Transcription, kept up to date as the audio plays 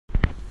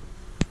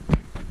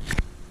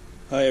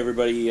Hi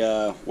everybody,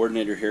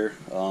 Ordinator here.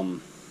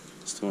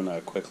 Just doing a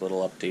quick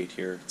little update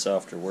here. It's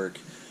after work.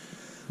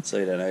 It's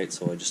late at night,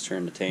 so I just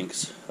turned the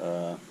tanks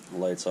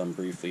lights on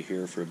briefly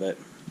here for a bit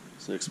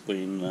to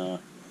explain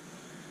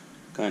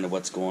kind of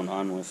what's going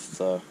on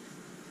with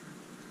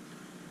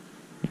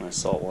my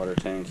saltwater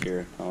tank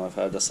here. I've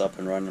had this up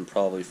and running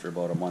probably for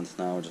about a month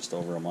now, just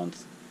over a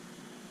month.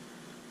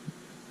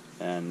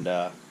 And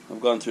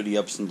I've gone through the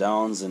ups and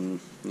downs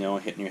and,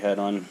 hitting your head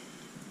on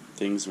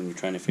things when you're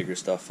trying to figure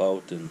stuff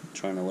out and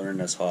trying to learn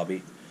this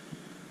hobby.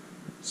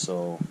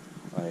 So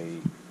I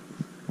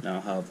now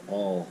have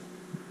all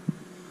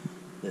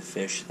the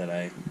fish that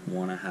I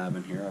want to have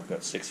in here. I've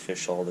got 6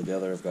 fish all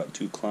together. I've got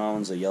 2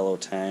 clowns, a yellow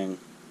tang,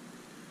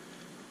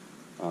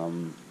 a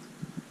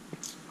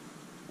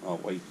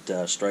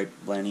white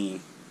striped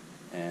blenny,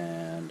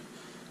 and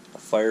a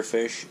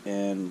firefish,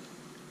 and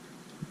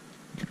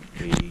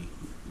a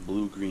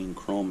blue-green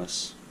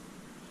chromis.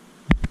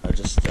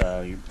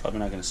 You're probably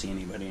not going to see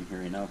anybody in here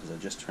right now because I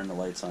just turned the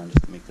lights on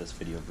just to make this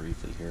video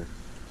briefly here.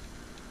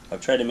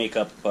 I've tried to make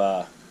up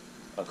a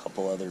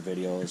couple other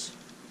videos,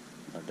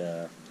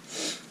 but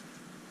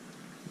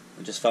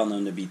I just found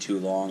them to be too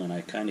long, and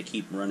I kind of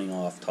keep running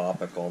off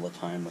topic all the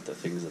time with the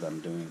things that I'm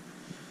doing.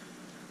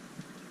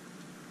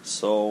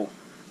 So,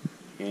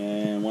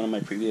 in one of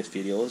my previous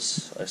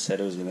videos, I said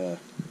I was going to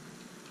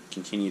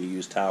continue to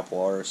use tap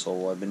water,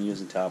 so I've been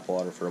using tap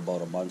water for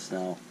about a month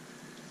now.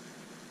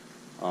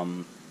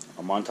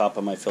 I'm on top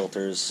of my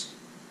filters.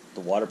 The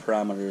water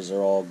parameters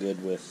are all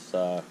good with,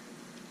 I'm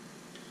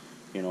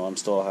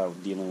still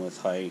dealing with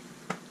high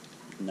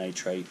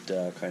nitrite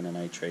kind of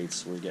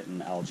nitrates. We're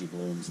getting algae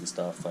blooms and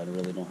stuff. I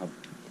really don't have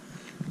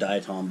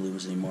diatom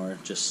blooms anymore,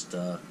 just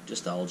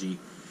algae.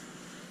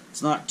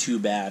 It's not too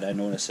bad. I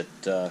notice it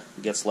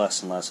gets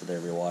less and less with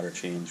every water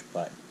change,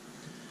 but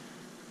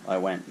I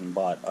went and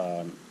bought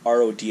an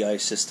RODI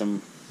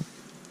system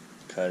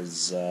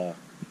because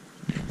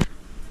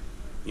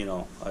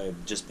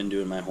I've just been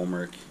doing my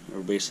homework.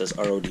 Everybody says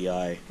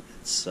RODI.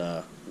 It's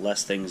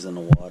less things in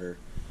the water,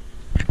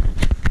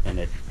 and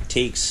it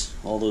takes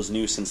all those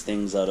nuisance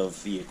things out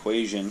of the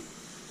equation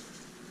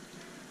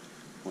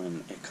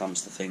when it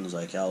comes to things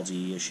like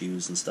algae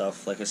issues and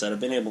stuff. Like I said, I've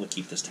been able to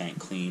keep this tank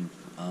clean.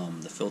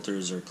 The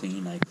filters are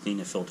clean. I clean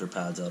the filter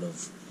pads out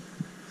of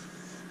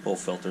both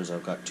filters.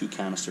 I've got 2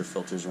 canister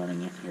filters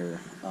running in here.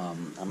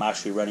 I'm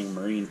actually running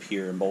marine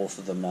pure in both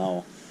of them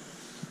now.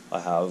 I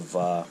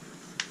have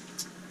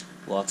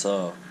lots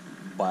of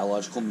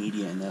biological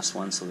media in this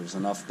one, so there's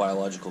enough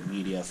biological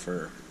media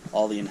for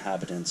all the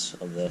inhabitants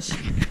of this.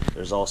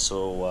 There's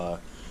also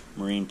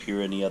marine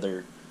pure in the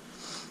other,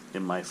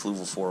 in my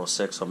Fluval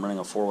 406. So I'm running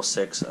a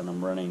 406, and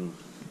I'm running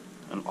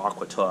an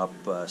Aquatop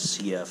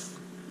CF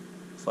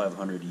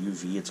 500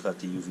 UV. It's got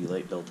the UV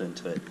light built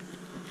into it,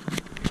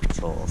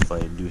 so if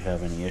I do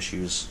have any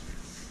issues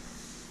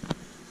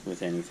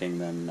with anything,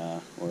 then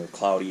or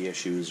cloudy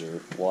issues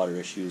or water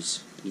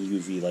issues, the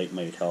UV light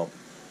might help.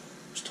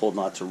 I was told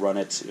not to run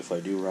it, if I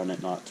do run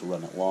it, not to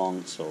run it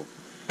long, so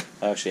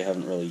I actually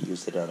haven't really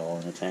used it at all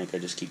in the tank. I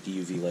just keep the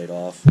UV light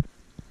off.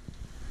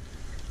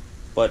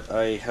 But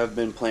I have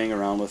been playing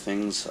around with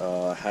things.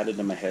 I had it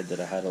in my head that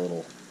I had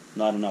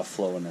not enough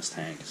flow in this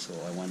tank, so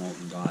I went out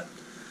and got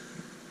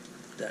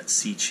that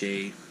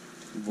Seachay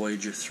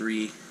Voyager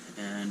 3,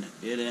 and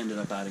it ended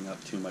up adding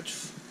up too much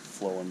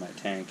flow in my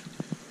tank.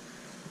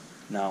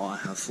 Now I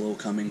have flow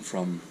coming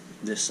from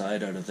this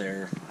side out of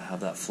there. I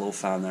have that flow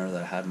fan there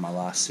that I had in my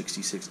last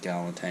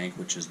 66-gallon tank,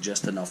 which is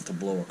just enough to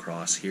blow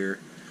across here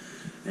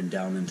and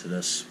down into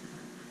this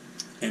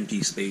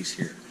empty space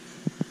here.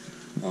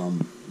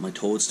 My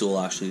toadstool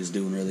actually is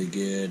doing really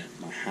good.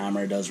 My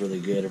hammer does really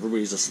good.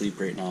 Everybody's asleep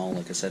right now.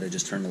 Like I said, I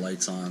just turned the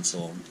lights on,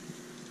 so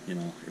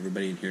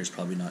everybody in here is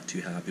probably not too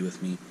happy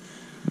with me.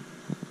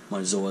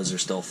 My zoas are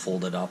still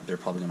folded up. They're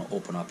probably going to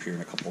open up here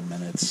in a couple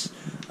minutes.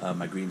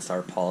 My green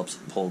star polyps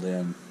pulled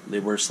in. They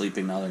were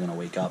sleeping, now they're going to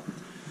wake up.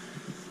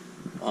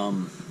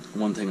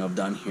 One thing I've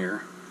done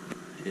here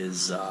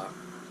is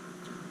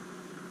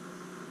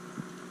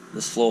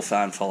this flow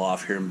fan fell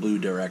off here and blew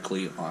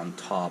directly on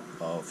top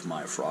of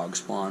my frog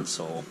spawn,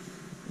 so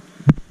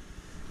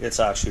it's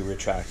actually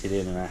retracted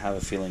in, and I have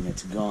a feeling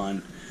it's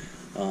gone.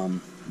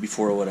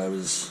 Before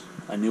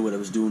I knew what I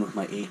was doing with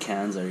my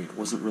acans. I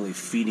wasn't really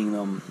feeding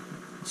them,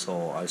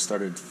 so I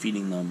started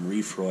feeding them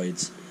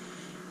reefroids.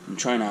 I'm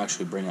trying to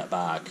actually bring it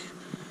back.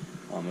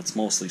 It's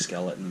mostly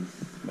skeleton.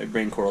 My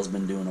brain coral's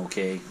been doing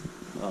okay.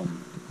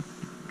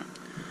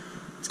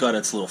 It's got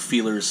its little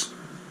feelers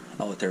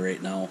out there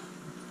right now.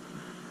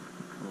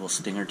 Little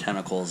stinger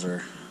tentacles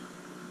are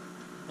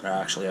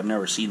actually, I've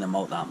never seen them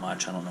out that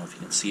much. I don't know if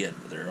you can see it,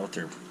 but they're out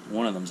there.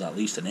 One of them's at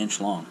least an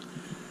inch long.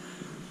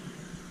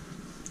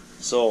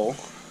 So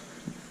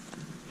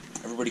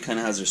everybody kind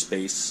of has their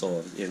space,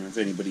 so if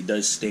anybody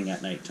does sting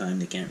at nighttime,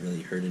 they can't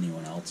really hurt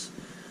anyone else.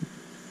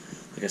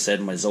 Like I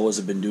said, my zoas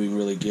have been doing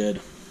really good.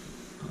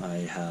 I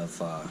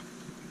have a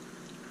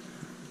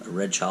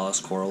red chalice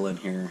coral in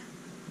here,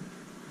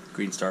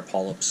 green star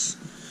polyps,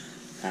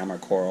 hammer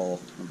coral,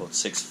 about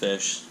 6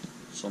 fish,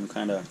 So I'm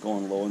kind of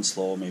going low and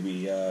slow.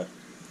 Maybe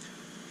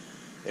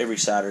every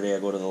Saturday I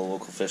go to the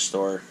local fish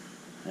store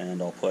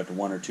and I'll put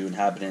 1 or 2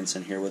 inhabitants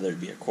in here, whether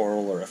it be a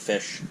coral or a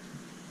fish.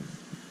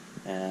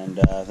 And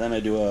then I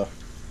do a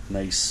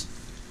nice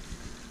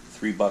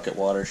 3-bucket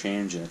water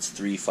change, and it's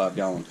 3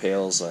 5-gallon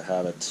pails. I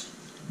have it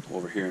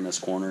over here in this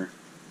corner.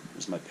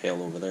 There's my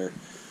pail over there.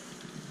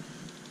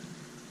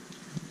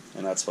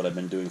 And that's what I've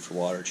been doing for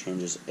water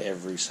changes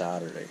every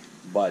Saturday.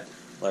 But,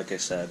 like I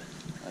said,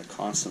 I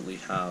constantly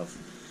have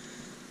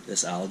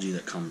this algae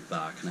that comes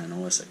back, and I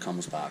notice it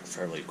comes back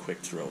fairly quick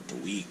throughout the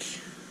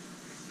week.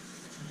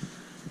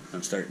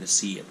 I'm starting to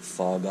see it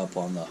fog up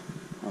on the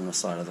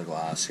side of the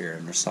glass here,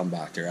 and there's some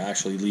back there. I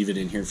actually leave it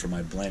in here for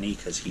my Blenny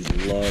because he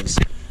loves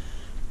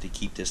to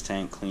keep this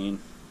tank clean.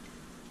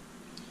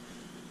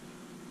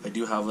 I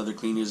do have other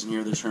cleaners in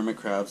here. There's hermit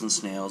crabs and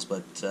snails,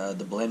 but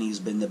the Blenny's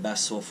been the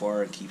best so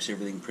far. It keeps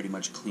everything pretty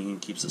much clean,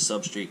 keeps the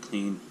substrate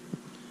clean,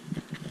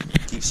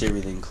 keeps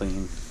everything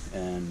clean,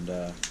 and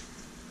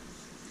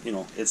you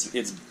know,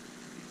 it's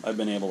I've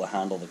been able to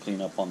handle the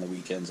cleanup on the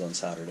weekends on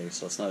Saturday,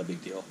 so it's not a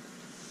big deal.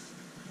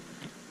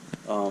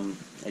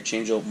 I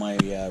changed out my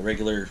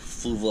regular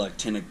fluval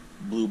actinic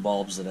blue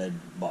bulbs that I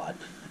bought,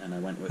 and I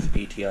went with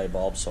ATI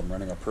bulbs, so I'm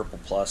running a purple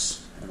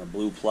plus and a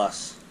blue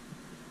plus.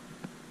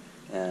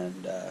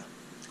 And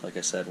like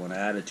I said, when I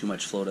added too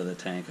much flow to the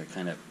tank, I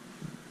kind of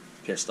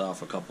pissed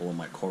off a couple of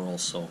my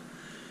corals, so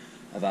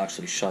I've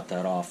actually shut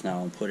that off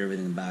now and put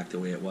everything back the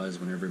way it was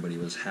when everybody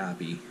was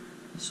happy.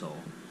 So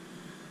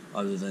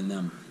other than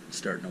them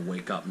starting to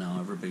wake up now,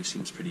 everybody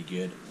seems pretty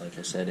good, like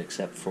I said,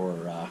 except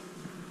for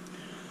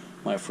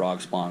my frog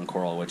spawn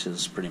coral, which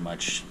is pretty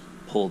much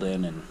pulled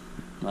in, and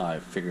I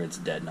figure it's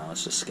dead now.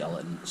 It's just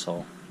skeleton.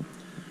 So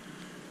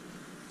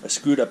I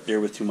screwed up there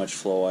with too much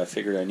flow. I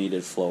figured I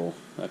needed flow.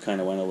 I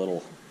kind of went a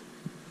little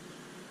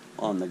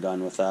on the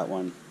gun with that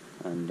one,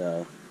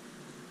 and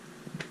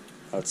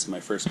that's my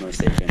first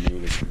mistake I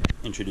made, is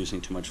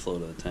introducing too much flow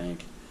to the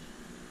tank.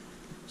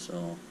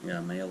 So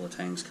yeah, my yellow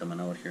tang's coming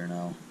out here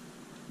now.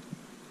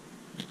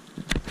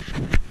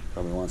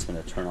 Probably wants me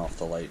to turn off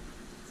the light.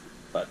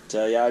 But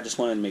yeah, I just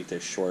wanted to make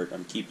this short.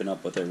 I'm keeping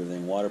up with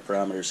everything. Water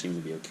parameters seem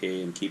to be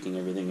okay. I'm keeping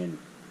everything in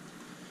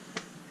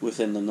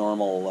within the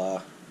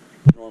normal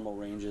normal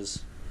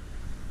ranges.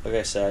 Like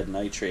I said,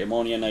 nitrate,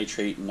 ammonia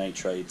nitrate and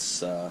nitrites,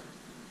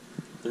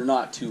 they're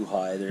not too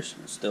high. They're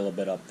still a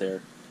bit up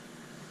there.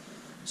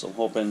 So I'm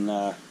hoping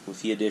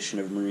with the addition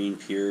of marine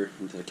pure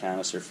into the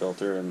canister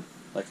filter, and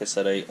like I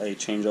said, I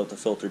change out the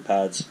filter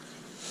pads.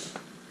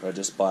 I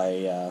just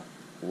buy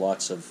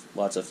lots of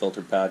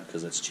filter pad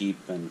because it's cheap,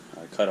 and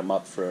I cut them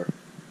up for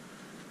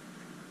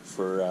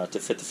to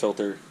fit the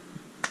filter,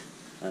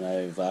 and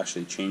I've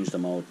actually changed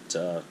them out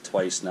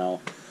twice now.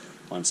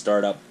 On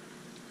startup,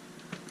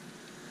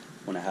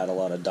 when I had a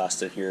lot of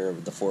dust in here,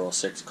 the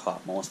 406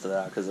 caught most of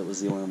that because it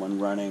was the only one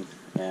running,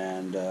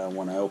 and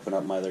when I open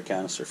up my other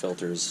canister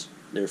filters,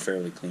 they're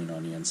fairly clean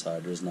on the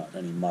inside. There's not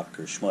any muck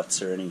or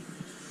schmutz or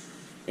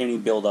any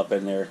buildup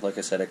in there. Like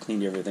I said, I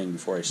cleaned everything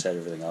before I set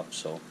everything up,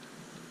 so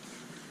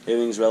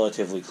everything's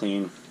relatively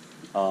clean.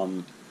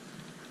 The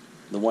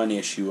one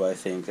issue I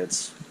think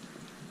that's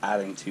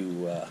adding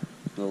to a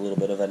little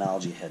bit of an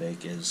algae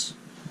headache is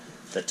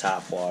the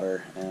tap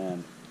water,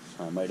 and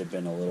I might have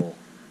been a little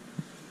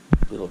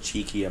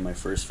cheeky in my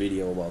first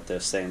video about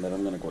this, saying that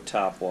I'm going to go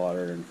tap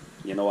water, and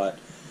you know what?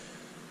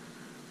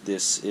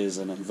 This is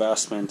an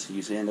investment.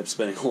 You end up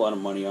spending a lot of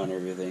money on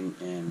everything,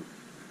 and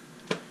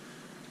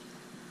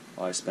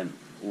I spent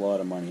a lot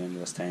of money into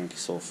this tank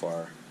so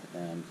far,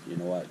 and you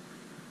know what?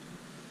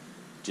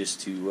 Just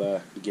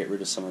to get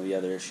rid of some of the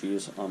other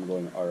issues, I'm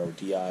going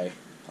RODI.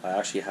 I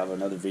actually have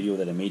another video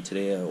that I made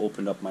today. I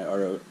opened up my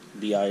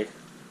RODI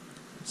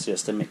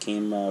system. It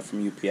came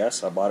from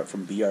UPS. I bought it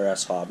from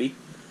BRS Hobby.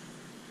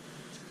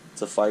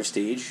 It's a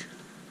 5-stage.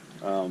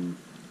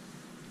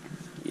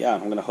 Yeah,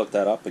 I'm going to hook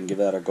that up and give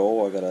that a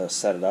go. I got to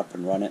set it up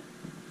and run it.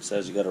 It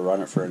says you got to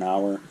run it for an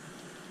hour.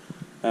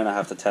 And I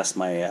have to test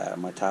my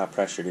my tap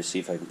pressure to see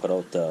if I can put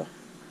out the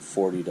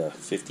 40 to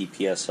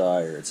 50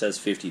 psi, or it says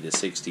 50 to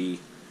 60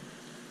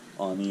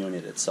 on the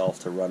unit itself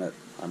to run it.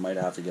 I might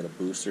have to get a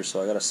booster,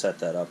 so I got to set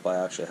that up.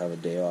 I actually have a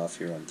day off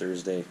here on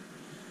Thursday,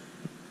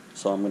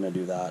 so I'm going to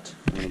do that.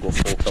 I'm going to go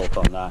full tilt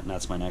on that, and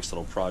that's my next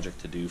little project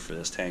to do for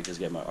this tank, is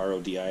get my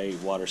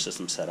RODI water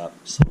system set up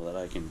so that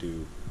I can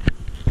do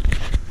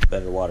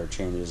better water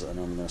changes. And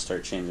I'm going to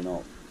start changing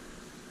out.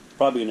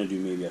 Probably going to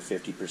do maybe a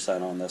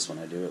 50% on this when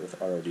I do it with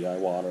RODI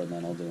water, and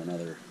then I'll do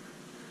another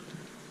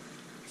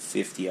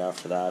 50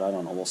 after that. I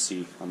don't know, we'll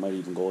see. I might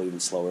even go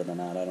even slower than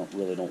that. I don't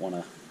want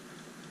to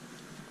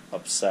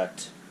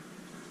upset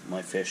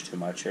my fish too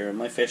much here. And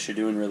my fish are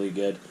doing really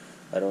good.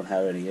 I don't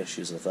have any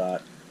issues with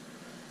that.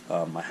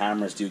 My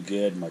hammers do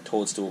good. My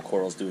toadstool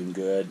coral's doing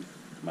good.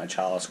 My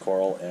chalice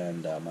coral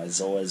and my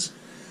zoas,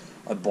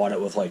 I bought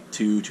it with like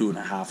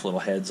 2.5 little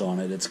heads on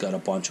it. It's got a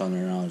bunch on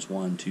there now. There's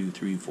 1, 2,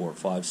 3, 4,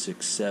 5,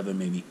 6, 7,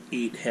 maybe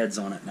 8 heads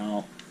on it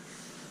now.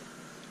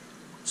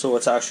 So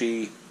it's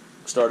actually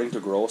starting to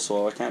grow,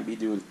 so I can't be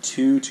doing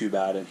too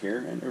bad in here,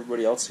 and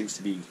everybody else seems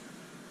to be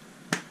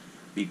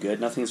be good.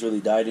 Nothing's really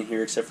died in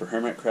here except for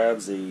hermit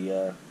crabs.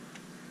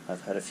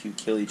 I've had a few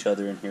kill each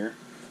other in here.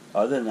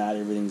 Other than that,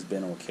 everything's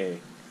been okay.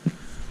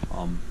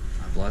 I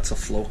have lots of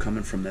flow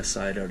coming from this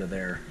side out of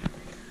there.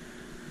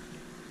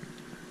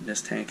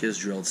 This tank is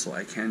drilled, so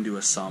I can do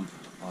a sump.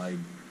 I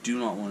do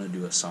not want to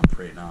do a sump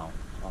right now.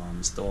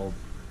 Still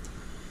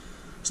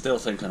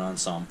thinking on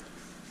sump.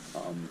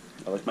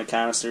 I like my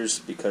canisters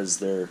because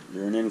they're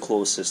an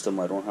enclosed system.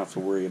 I don't have to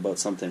worry about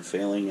something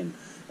failing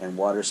and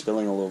water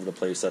spilling all over the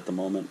place at the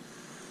moment.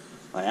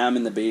 I am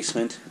in the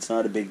basement. It's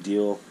not a big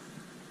deal.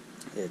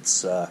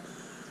 It's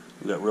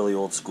we've got really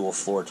old school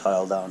floor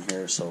tile down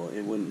here, so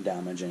it wouldn't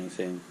damage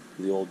anything.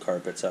 The old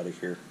carpet's out of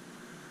here.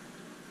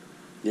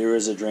 There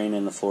is a drain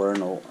in the floor in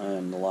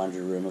the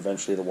laundry room.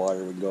 Eventually the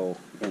water would go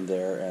in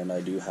there, and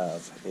I do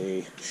have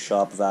a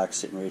shop vac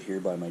sitting right here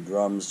by my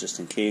drums just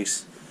in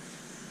case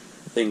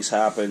things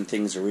happen,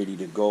 things are ready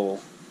to go.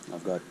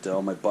 I've got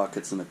all my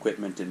buckets and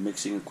equipment and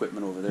mixing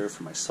equipment over there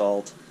for my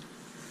salt.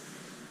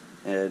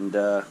 And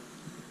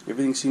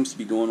everything seems to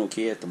be going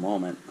okay at the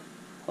moment.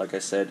 Like I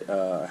said,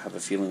 I have a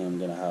feeling I'm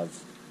going to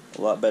have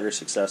a lot better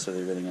success with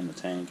everything in the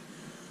tank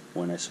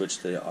when I switch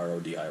to the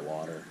RODI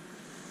water.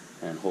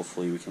 And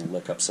hopefully we can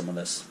lick up some of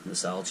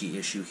this algae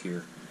issue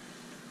here.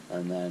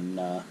 And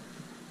then,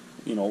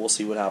 we'll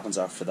see what happens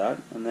after that.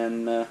 And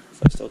then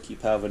if I still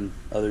keep having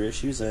other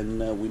issues,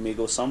 then we may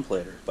go sump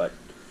later. But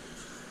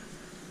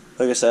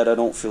like I said, I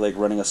don't feel like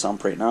running a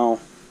sump right now.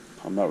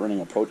 I'm not running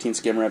a protein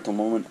skimmer at the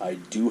moment. I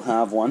do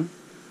have one.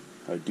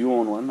 I do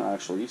own one,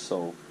 actually.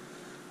 So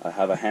I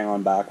have a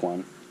hang-on back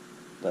one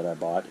that I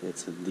bought.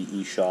 It's in the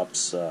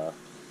eShops.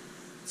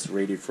 It's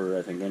rated for,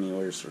 I think,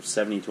 anywhere from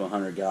 70 to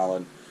 100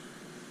 gallon.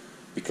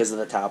 Because of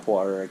the tap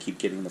water, I keep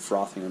getting the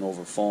frothing and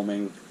over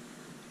foaming.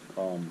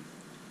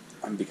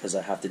 And because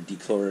I have to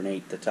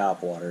dechlorinate the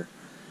tap water,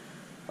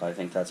 I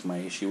think that's my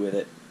issue with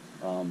it.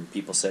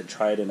 People said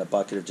try it in a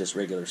bucket of just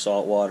regular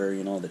salt water,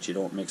 that you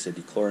don't mix a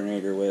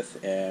dechlorinator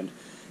with, and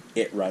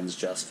it runs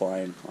just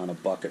fine on a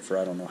bucket for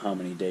I don't know how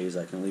many days.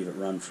 I can leave it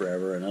run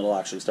forever, and it'll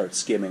actually start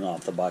skimming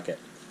off the bucket.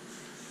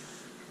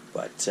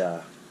 But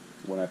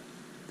when I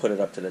put it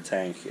up to the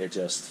tank, it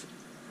just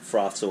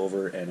froths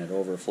over and it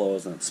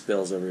overflows and it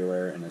spills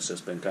everywhere, and it's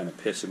just been kind of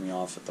pissing me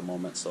off at the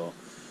moment, so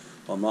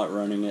I'm not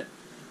running it.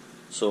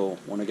 So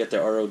when I get the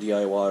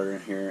RODI water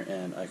in here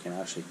and I can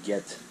actually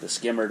get the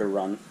skimmer to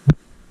run,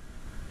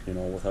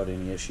 without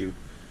any issue,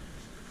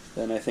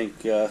 then I think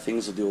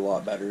things will do a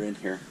lot better in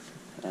here,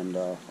 and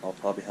I'll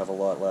probably have a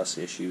lot less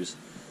issues.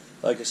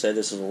 Like I said,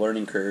 this is a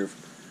learning curve,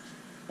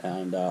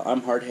 and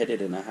I'm hard-headed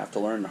and I have to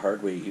learn the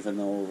hard way, even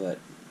though that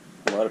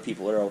a lot of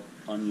people are out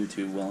on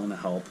YouTube willing to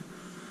help.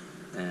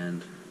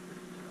 And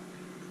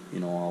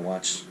I'll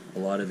watch a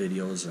lot of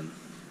videos and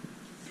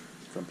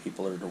from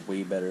people that are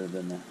way better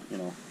than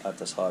at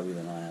this hobby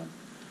than I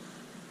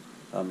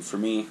am. For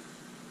me,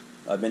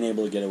 I've been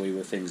able to get away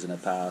with things in the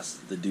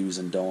past, the do's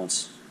and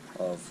don'ts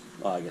of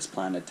I guess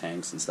planet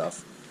tanks and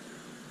stuff.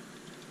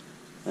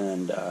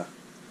 And I'm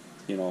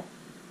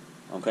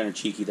kind of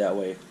cheeky that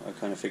way. I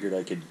kind of figured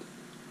I could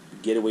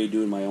get away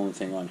doing my own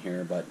thing on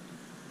here, but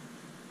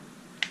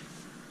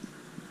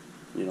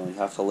you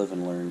have to live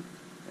and learn.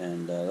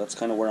 And that's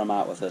kind of where I'm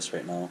at with this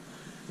right now.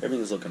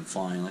 Everything's looking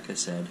fine, like I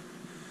said.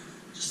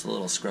 Just a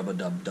little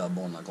scrub-a-dub-dub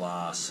on the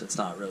glass. It's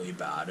not really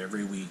bad.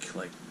 Every week,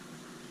 like,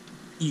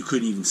 you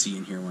couldn't even see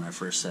in here when I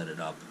first set it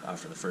up.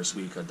 After the first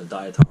week, the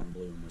diatom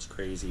bloom was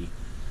crazy.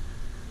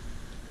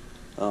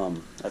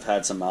 I've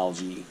had some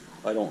algae.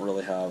 I don't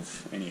really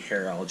have any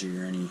hair algae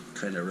or any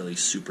kind of really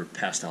super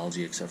pest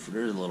algae, except for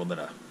there's a little bit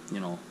of,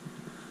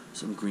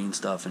 some green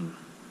stuff and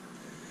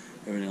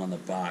everything on the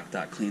back.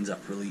 That cleans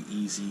up really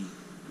easy.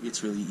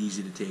 It's really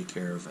easy to take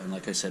care of. And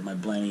like I said, my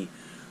Blenny,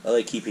 I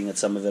like keeping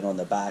some of it on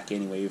the back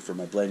anyway for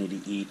my Blenny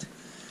to eat.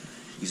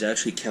 He's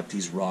actually kept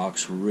these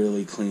rocks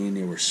really clean.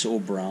 They were so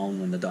brown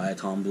when the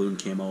diatom bloom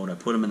came out. I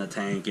put him in the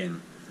tank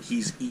and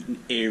he's eaten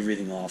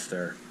everything off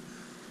there.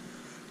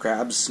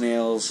 Crabs,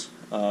 snails,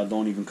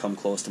 don't even come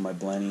close to my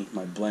Blenny.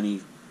 My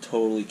Blenny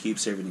totally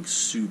keeps everything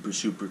super,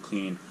 super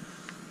clean.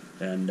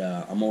 And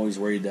I'm always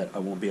worried that I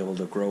won't be able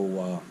to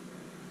grow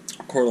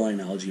coralline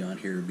algae on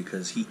here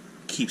because he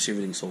keeps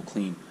everything so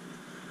clean.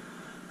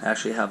 I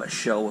actually have a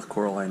shell with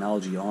coralline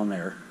algae on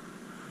there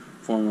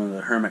from one of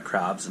the hermit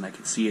crabs, and I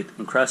could see it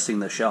encrusting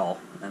the shell,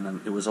 and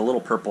then it was a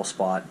little purple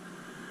spot,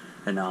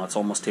 and now it's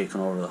almost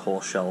taken over the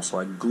whole shell. So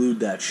I glued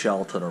that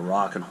shell to the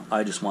rock, and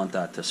I just want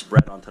that to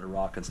spread onto the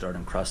rock and start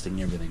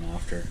encrusting everything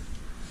after.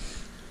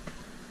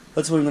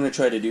 That's what I'm going to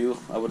try to do.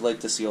 I would like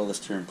to see all this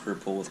turn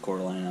purple with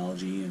coralline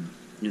algae, and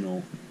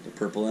the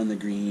purple and the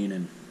green,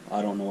 and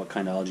I don't know what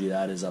kind of algae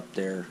that is up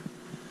there.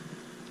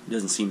 It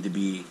doesn't seem to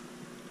be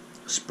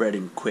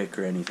spreading quick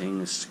or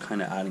anything. It's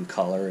kind of adding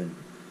color and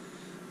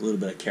a little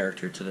bit of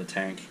character to the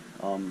tank.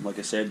 Like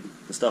I said,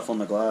 the stuff on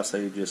the glass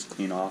I just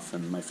clean off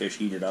and my fish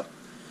eat it up.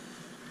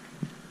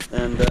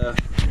 And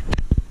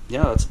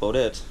yeah, that's about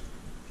it.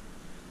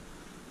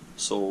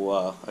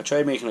 So I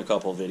tried making a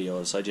couple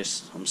videos.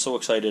 I'm so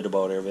excited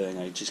about everything.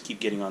 I just keep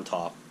getting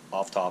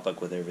off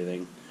topic with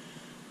everything.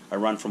 I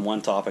run from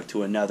one topic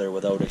to another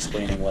without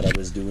explaining what I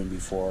was doing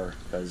before,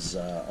 because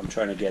I'm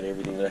trying to get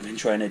everything that I've been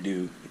trying to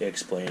do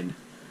explained.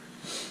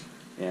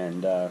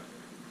 And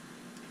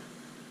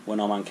when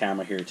I'm on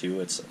camera here too,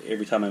 it's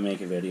every time I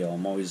make a video,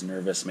 I'm always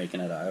nervous making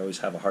it. I always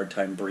have a hard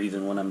time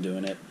breathing when I'm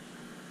doing it.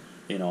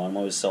 You know, I'm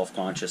always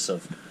self-conscious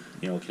of,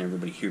 you know, can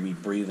everybody hear me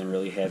breathing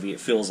really heavy?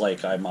 It feels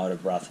like I'm out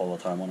of breath all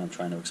the time when I'm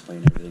trying to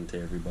explain everything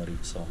to everybody.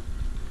 So,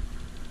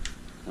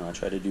 you know, I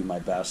try to do my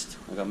best.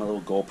 I got my little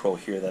GoPro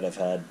here that I've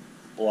had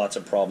lots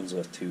of problems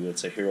with too.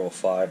 It's a Hero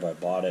 5. I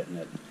bought it and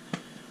it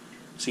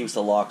seems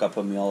to lock up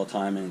on me all the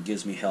time, and it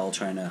gives me hell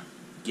trying to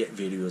get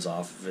videos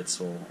off of it.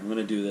 So I'm going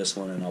to do this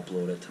one and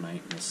upload it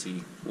tonight, and we'll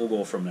see. We'll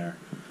go from there.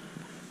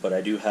 But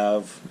I do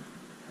have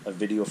a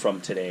video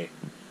from today,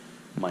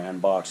 my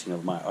unboxing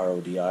of my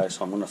RODI,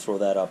 so I'm going to throw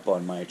that up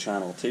on my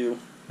channel too.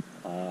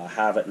 I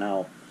have it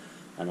now,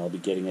 and I'll be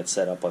getting it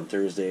set up on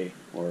Thursday,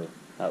 or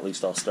at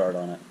least I'll start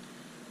on it.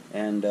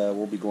 And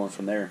we'll be going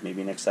from there.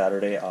 Maybe next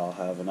Saturday I'll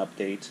have an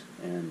update,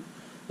 and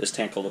this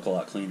tank will look a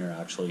lot cleaner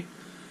actually.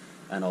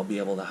 And I'll be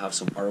able to have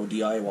some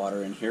RODI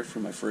water in here for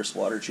my first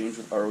water change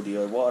with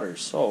RODI water.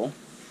 So,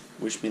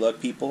 wish me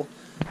luck, people,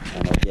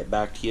 and I'll get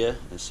back to you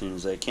as soon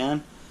as I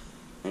can.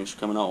 Thanks for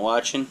coming out and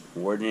watching.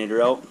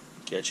 Coordinator out.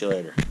 Catch you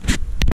later.